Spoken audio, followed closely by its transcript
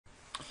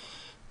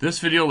This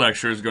video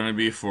lecture is going to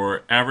be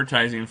for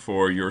advertising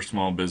for your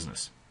small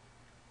business.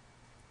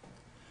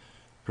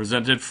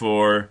 Presented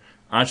for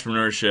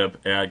entrepreneurship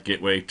at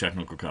Gateway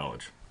Technical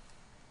College.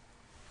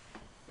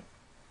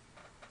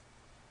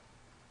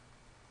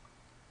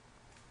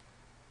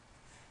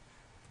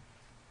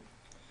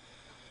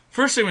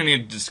 First thing we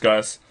need to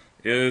discuss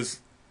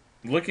is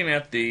looking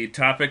at the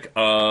topic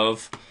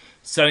of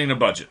setting a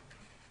budget.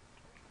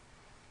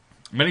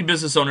 Many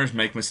business owners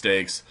make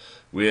mistakes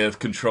with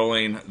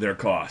controlling their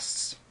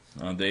costs.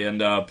 They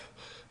end up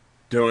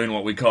doing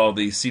what we call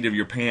the seat of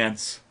your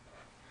pants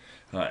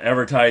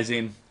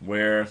advertising,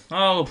 where,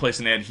 we'll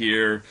place an ad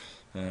here,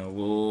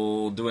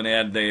 we'll do an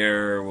ad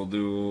there, we'll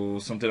do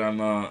something on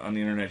the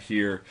internet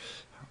here,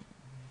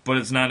 but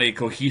it's not a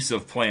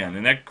cohesive plan.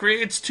 And that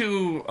creates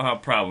two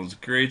problems.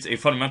 It creates a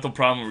fundamental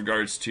problem in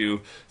regards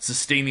to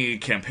sustaining a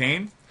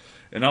campaign,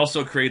 and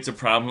also creates a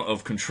problem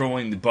of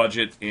controlling the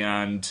budget,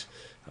 and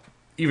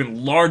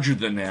even larger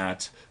than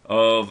that,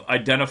 of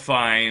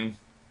identifying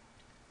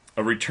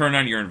a return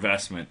on your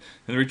investment.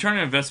 And the return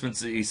on investment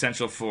is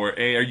essential for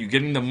A, are you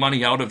getting the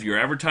money out of your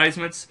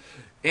advertisements?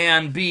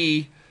 And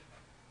B,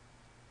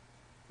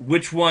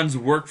 which ones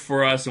work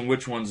for us and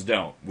which ones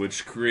don't?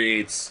 Which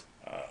creates,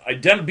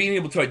 being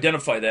able to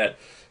identify that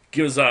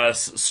gives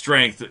us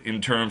strength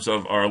in terms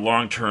of our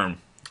long-term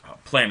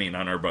planning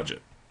on our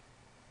budget.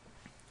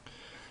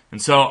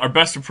 And so our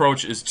best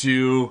approach is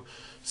to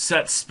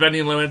set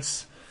spending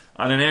limits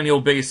on an annual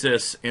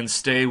basis and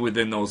stay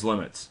within those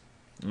limits.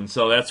 And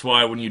so that's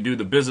why when you do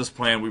the business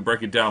plan, we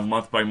break it down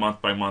month by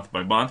month by month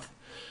by month.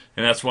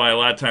 And that's why a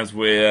lot of times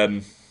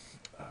when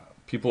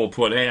people will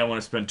put, hey, I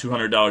want to spend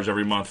 $200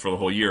 every month for the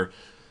whole year,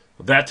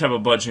 that type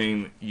of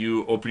budgeting,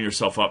 you open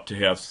yourself up to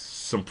have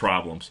some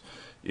problems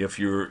if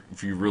you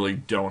really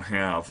don't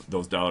have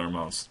those dollar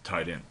amounts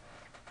tied in.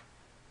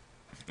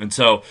 And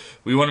so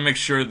we want to make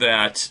sure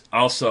that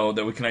also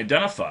that we can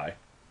identify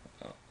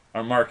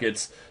our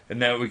markets and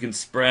that we can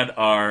spread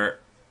our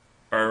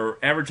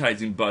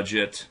advertising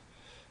budget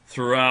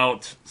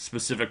throughout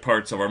specific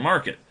parts of our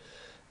market.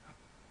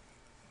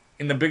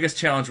 And the biggest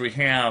challenge we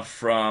have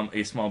from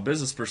a small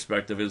business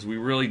perspective is we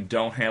really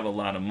don't have a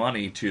lot of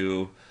money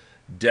to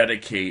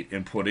dedicate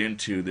and put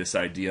into this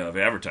idea of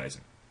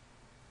advertising.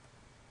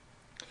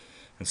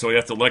 And so we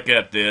have to look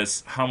at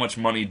this, how much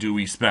money do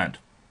we spend?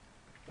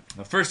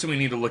 The first thing we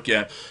need to look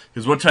at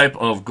is what type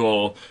of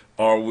goal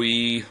are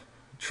we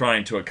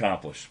trying to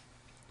accomplish?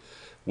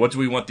 What do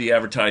we want the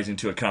advertising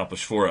to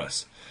accomplish for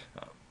us?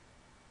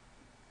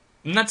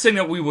 I'm not saying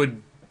that we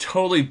would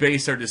totally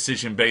base our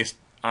decision based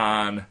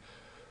on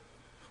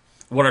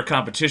what our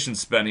competition is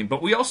spending,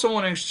 but we also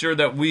want to ensure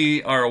that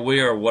we are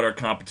aware of what our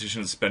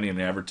competition is spending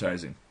in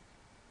advertising.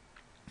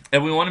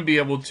 And we want to be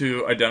able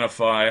to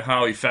identify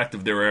how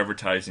effective their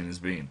advertising is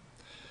being.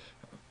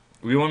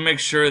 We want to make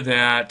sure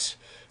that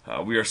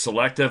we are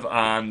selective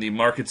on the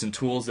markets and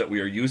tools that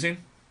we are using,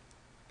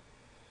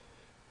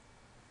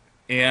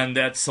 and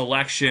that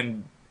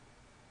selection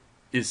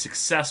is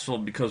successful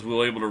because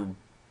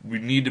we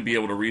need to be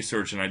able to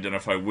research and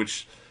identify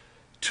which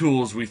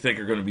tools we think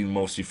are going to be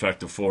most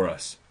effective for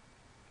us.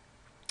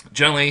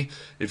 Generally,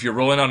 if you're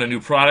rolling out a new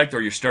product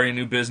or you're starting a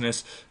new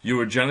business, you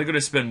are generally going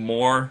to spend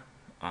more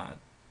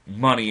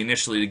money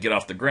initially to get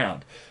off the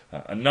ground.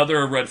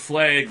 Another red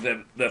flag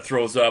that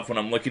throws up when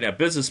I'm looking at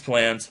business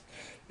plans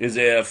is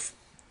if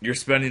you're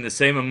spending the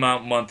same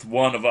amount month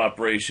 1 of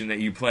operation that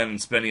you plan on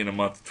spending in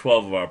month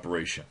 12 of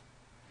operation.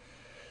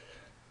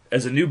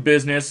 As a new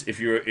business, if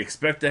you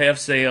expect to have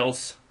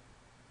sales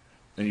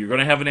and you're going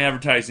to have an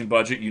advertising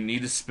budget, you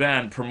need to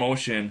spend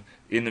promotion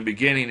in the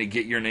beginning to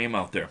get your name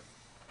out there.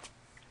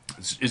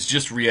 It's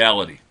just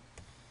reality.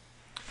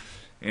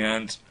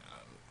 And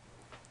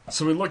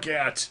so we look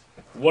at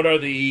what are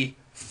the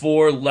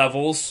 4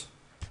 levels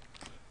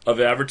of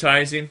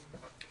advertising.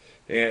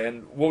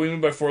 And what we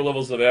mean by 4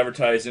 levels of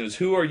advertising is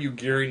who are you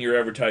gearing your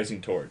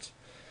advertising towards.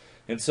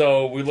 And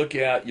so we look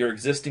at your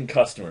existing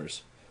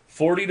customers.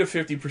 40 to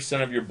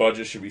 50% of your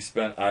budget should be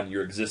spent on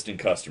your existing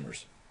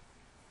customers.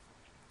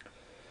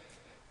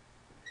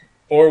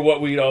 Or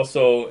what we'd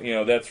also,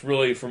 that's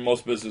really for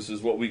most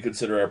businesses what we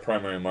consider our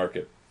primary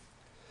market.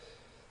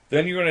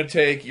 Then you're going to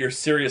take your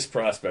serious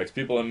prospects,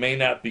 people that may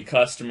not be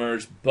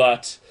customers,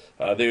 but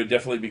they would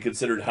definitely be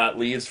considered hot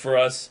leads for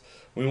us.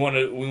 We want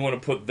to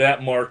put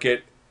that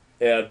market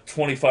at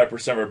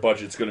 25% of our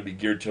budget is going to be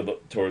geared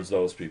towards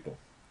those people.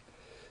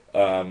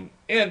 And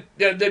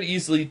that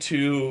easily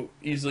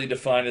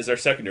defined as our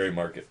secondary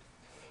market.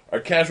 Our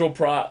casual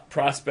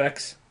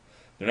prospects,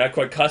 they're not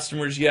quite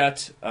customers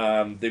yet.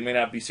 They may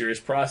not be serious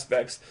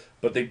prospects,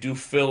 but they do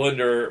fall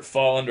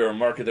under a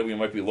market that we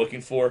might be looking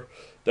for.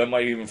 That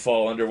might even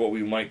fall under what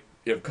we might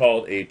have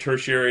called a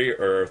tertiary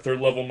or third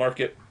level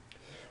market.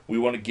 We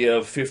want to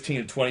give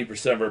 15 to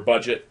 20% of our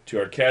budget to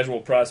our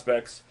casual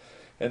prospects.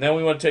 And then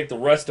we want to take the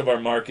rest of our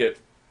market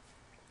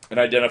and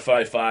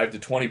identify 5 to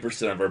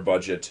 20% of our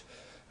budget,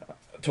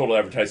 total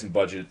advertising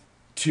budget,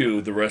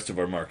 to the rest of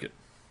our market.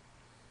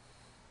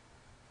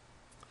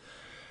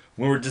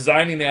 When we're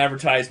designing the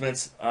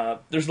advertisements,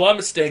 there's a lot of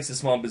mistakes that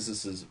small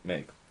businesses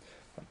make.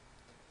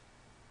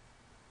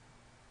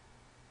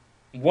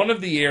 one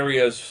of the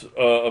areas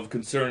of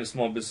concern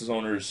small business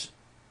owners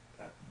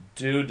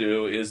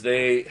do is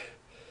they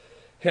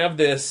have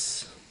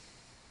this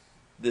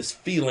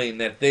feeling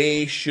that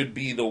they should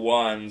be the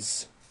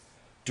ones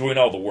doing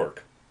all the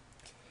work.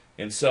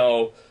 And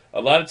so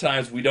a lot of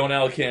times we don't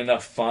allocate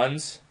enough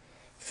funds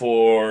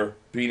for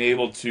being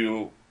able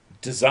to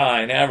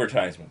design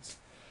advertisements.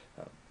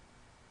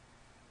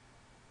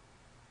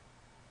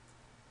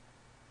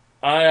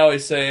 I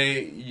always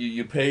say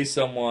you pay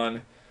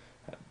someone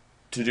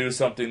to do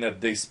something that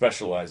they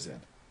specialize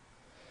in.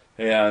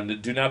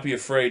 And do not be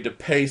afraid to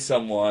pay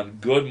someone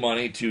good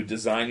money to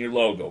design your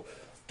logo.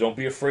 Don't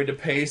be afraid to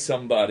pay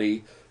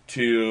somebody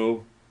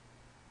to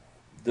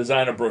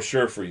design a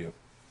brochure for you.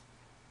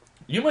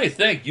 You may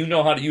think you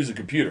know how to use a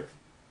computer.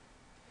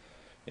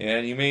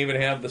 And you may even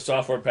have the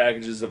software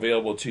packages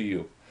available to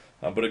you.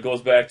 But it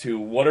goes back to,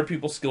 what are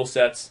people's skill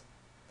sets?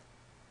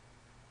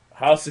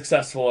 How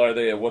successful are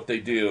they at what they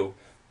do?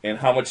 And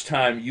how much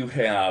time you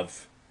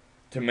have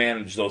to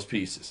manage those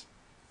pieces.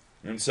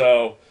 And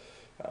so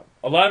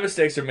a lot of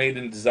mistakes are made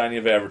in designing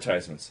of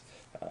advertisements.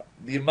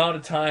 The amount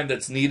of time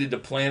that's needed to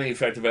plan an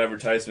effective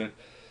advertisement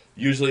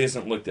usually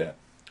isn't looked at.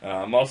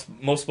 Most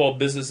small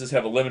businesses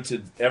have a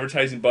limited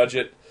advertising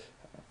budget,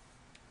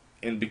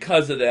 and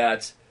because of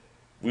that,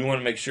 we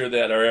want to make sure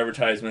that our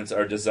advertisements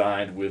are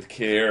designed with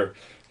care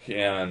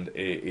and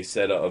a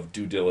set of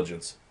due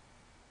diligence.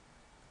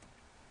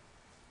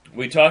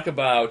 We talk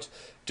about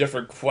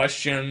different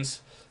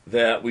questions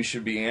that we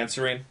should be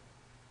answering.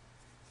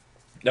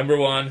 Number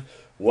one,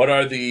 what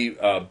are the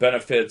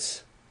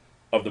benefits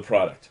of the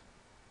product?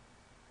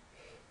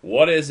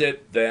 What is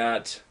it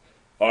that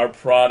our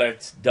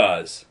product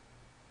does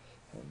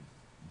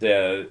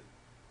that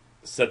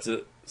sets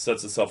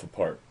itself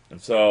apart?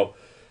 And so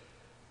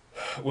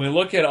when we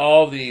look at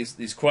all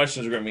these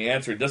questions we're going to be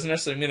answering, it doesn't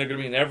necessarily mean they're going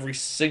to be in every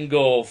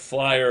single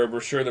flyer or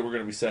brochure that we're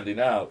going to be sending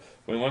out.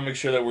 We want to make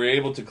sure that we're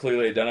able to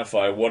clearly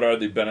identify what are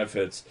the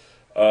benefits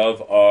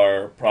of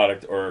our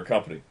product or our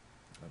company.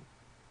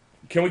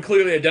 Can we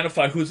clearly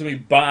identify who's going to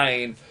be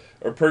buying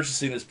or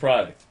purchasing this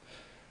product?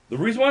 The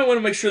reason why I want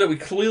to make sure that we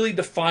clearly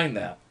define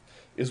that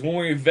is when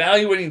we're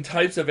evaluating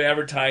types of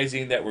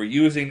advertising that we're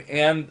using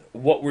and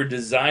what we're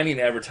designing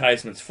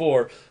advertisements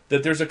for,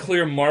 that there's a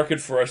clear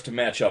market for us to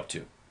match up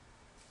to.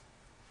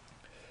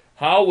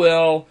 How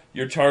will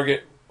your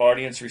target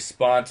audience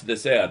respond to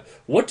this ad?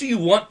 What do you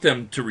want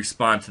them to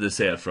respond to this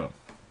ad from?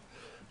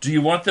 Do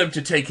you want them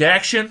to take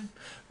action?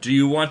 Do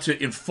you want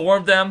to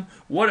inform them?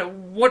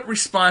 What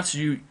response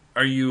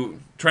are you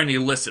trying to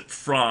elicit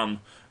from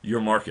your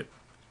market?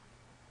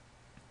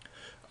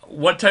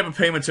 What type of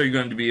payments are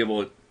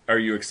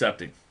you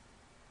accepting?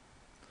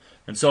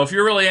 And so if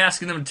you're really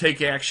asking them to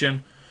take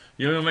action,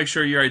 you want to make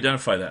sure you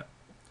identify that.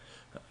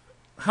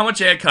 How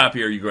much ad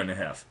copy are you going to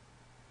have?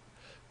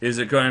 Is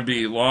it going to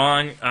be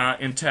long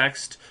in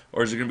text,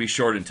 or is it going to be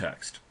short in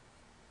text?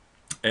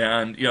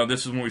 And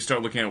this is when we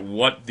start looking at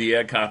what the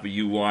ad copy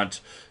you want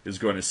is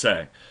going to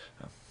say.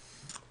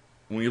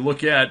 When you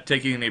look at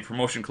taking a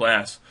promotion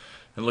class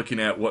and looking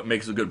at what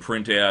makes a good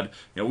print ad,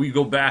 we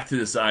go back to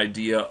this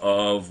idea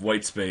of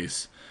white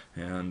space.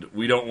 And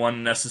we don't want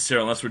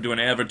necessarily, unless we're doing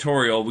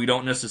advertorial, we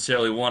don't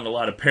necessarily want a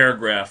lot of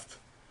paragraph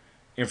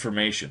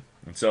information.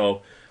 And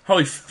so how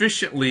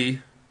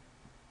efficiently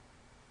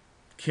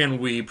can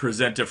we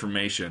present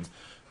information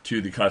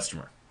to the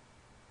customer?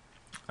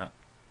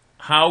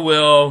 How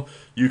will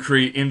you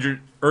create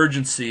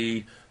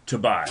urgency to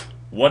buy?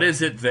 What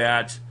is it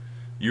that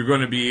you're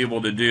going to be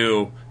able to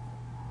do,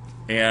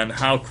 and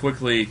how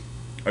quickly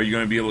are you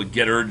going to be able to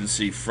get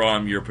urgency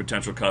from your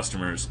potential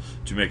customers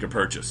to make a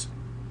purchase?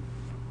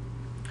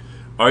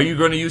 Are you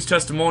going to use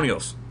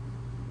testimonials?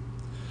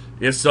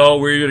 If so,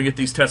 where are you going to get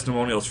these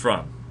testimonials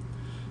from?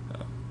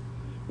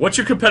 What's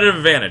your competitive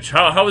advantage?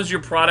 How is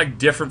your product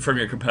different from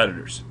your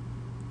competitors?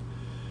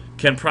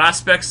 Can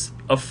prospects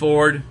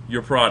afford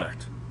your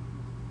product?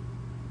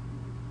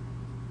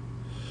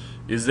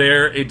 Is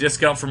there a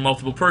discount for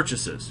multiple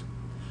purchases?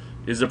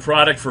 Is the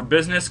product for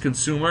business,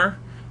 consumer,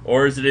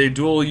 or is it a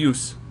dual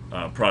use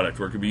product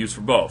where it can be used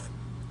for both?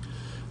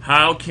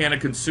 How can a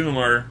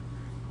consumer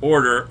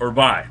order or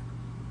buy?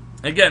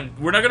 Again,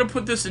 we're not going to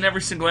put this in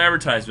every single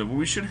advertisement, but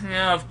we should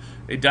have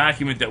a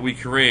document that we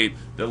create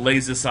that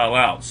lays this all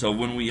out. So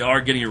when we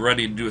are getting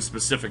ready to do a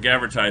specific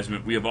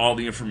advertisement, we have all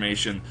the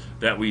information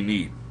that we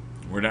need.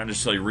 We're not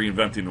necessarily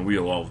reinventing the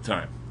wheel all the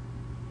time.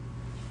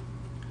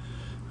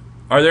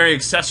 Are there any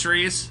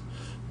accessories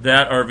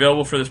that are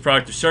available for this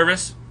product or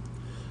service?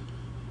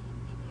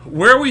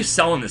 Where are we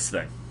selling this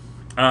thing?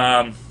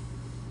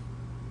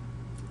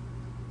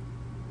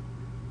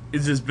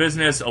 Is this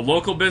business a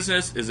local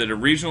business? Is it a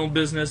regional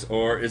business?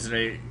 Or is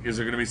there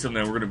going to be something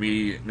that we're going to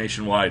be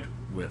nationwide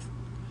with?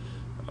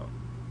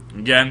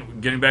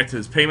 Again, getting back to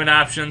this payment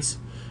options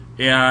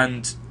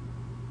and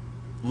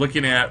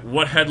looking at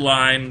what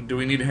headline do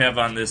we need to have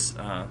on this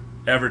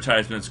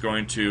advertisement that's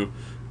going to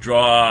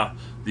draw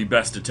the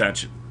best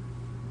attention.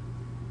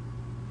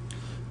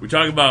 We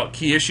talk about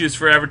key issues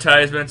for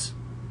advertisements.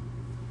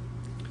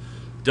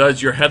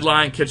 Does your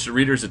headline catch the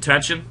reader's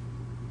attention?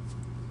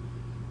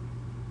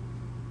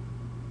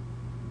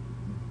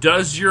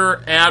 does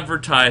your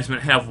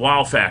advertisement have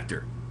wow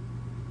factor?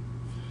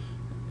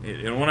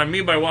 And what I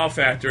mean by wow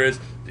factor is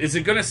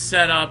it going to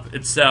set up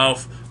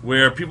itself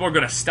where people are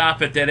going to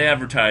stop at that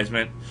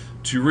advertisement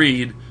to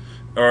read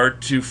or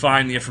to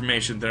find the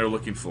information they're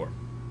looking for?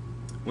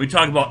 When we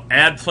talk about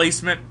ad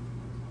placement's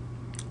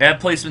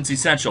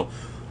essential,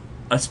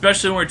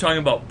 especially when we're talking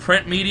about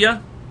print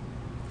media.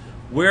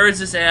 Where is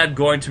this ad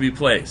going to be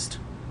placed?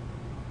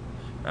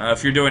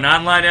 If you're doing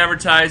online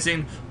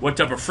advertising, what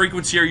type of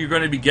frequency are you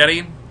going to be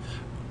getting?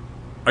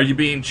 Are you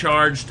being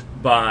charged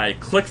by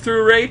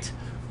click-through rate?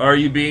 Or are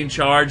you being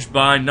charged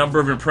by number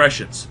of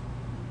impressions?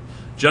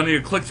 Generally,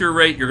 your click-through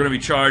rate you're going to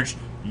be charged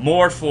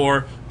more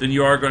for than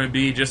you are going to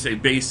be just a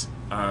base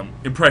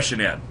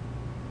impression ad.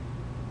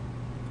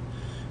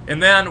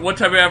 And then, what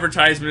type of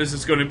advertisement is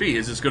this going to be?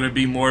 Is this going to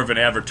be more of an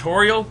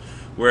advertorial,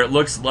 where it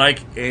looks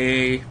like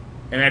an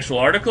actual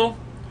article?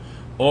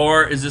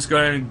 Or is this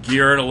going to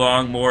gear it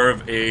along more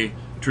of a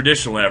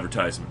traditional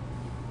advertisement?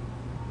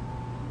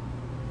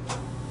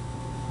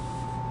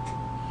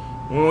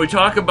 When we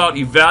talk about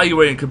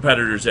evaluating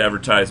competitors'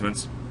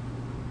 advertisements,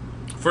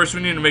 first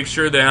we need to make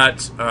sure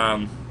that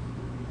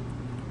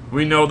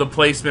we know the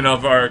placement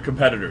of our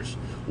competitors.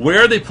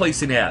 Where are they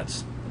placing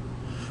ads?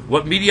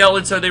 What media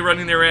outlets are they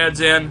running their ads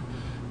in?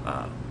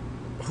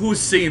 Who's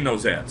seeing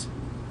those ads?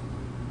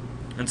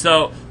 And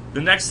so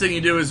the next thing you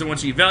do is,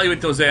 once you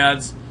evaluate those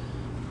ads,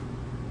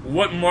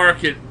 what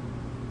market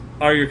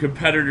are your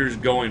competitors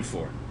going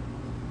for?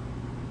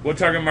 What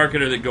target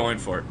market are they going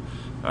for?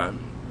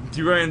 Do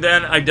you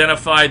then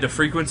identify the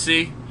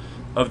frequency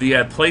of the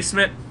ad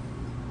placement?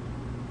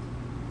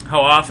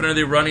 How often are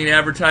they running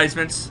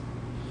advertisements?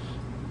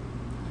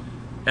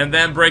 And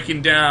then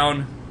breaking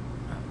down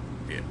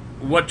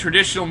what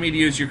traditional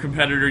media is your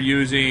competitor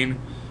using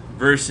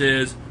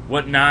versus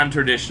what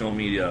non-traditional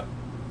media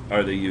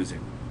are they using.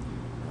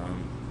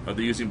 Are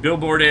they using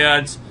billboard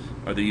ads?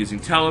 Are they using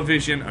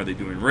television? Are they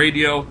doing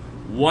radio?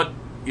 What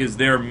is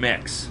their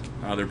mix,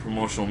 their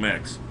promotional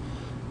mix?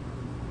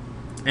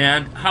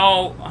 And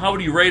how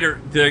do you rate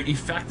the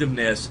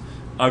effectiveness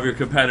of your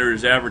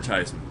competitor's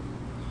advertisement?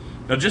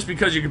 Now, just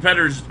because your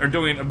competitors are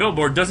doing a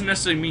billboard doesn't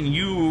necessarily mean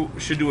you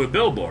should do a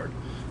billboard.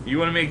 You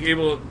want to make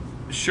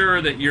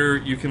sure that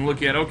you can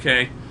look at,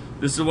 okay,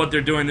 this is what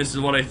they're doing, this is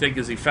what I think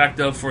is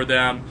effective for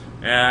them,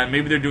 and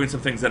maybe they're doing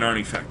some things that aren't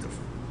effective.